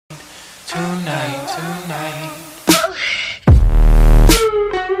tonight, tonight.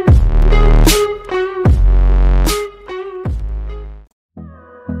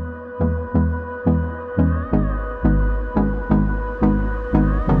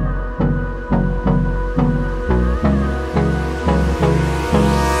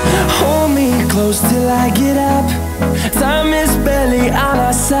 Hold me close till I get up. Time is barely on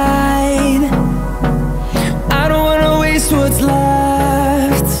our side. I don't wanna waste what's left.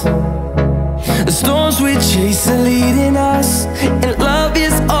 The storms we chase are leading us, and love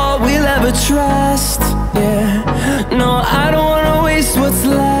is all we'll ever trust. Yeah, no, I don't wanna waste what's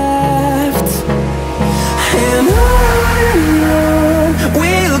left. And on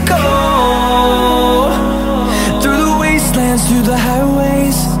we'll go, through the wastelands, through the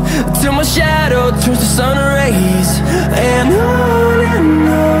highways, till my shadow turns to sun rays. And on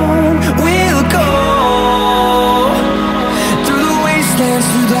we'll go, through the wastelands,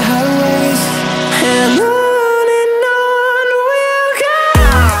 through the highways, and on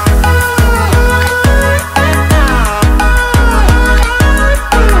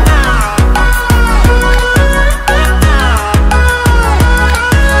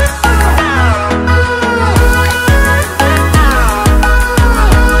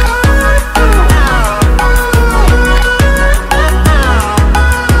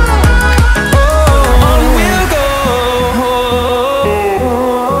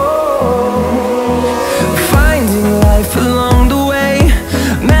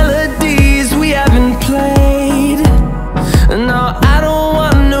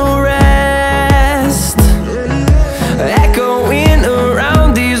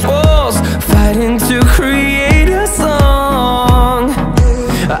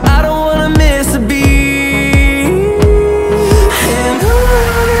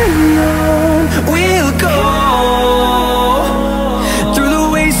we'll go.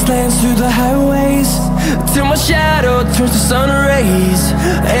 Through the highways, till my shadow turns to sun rays.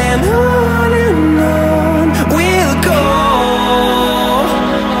 And on we'll go,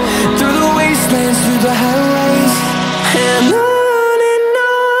 through the wastelands, through the highways.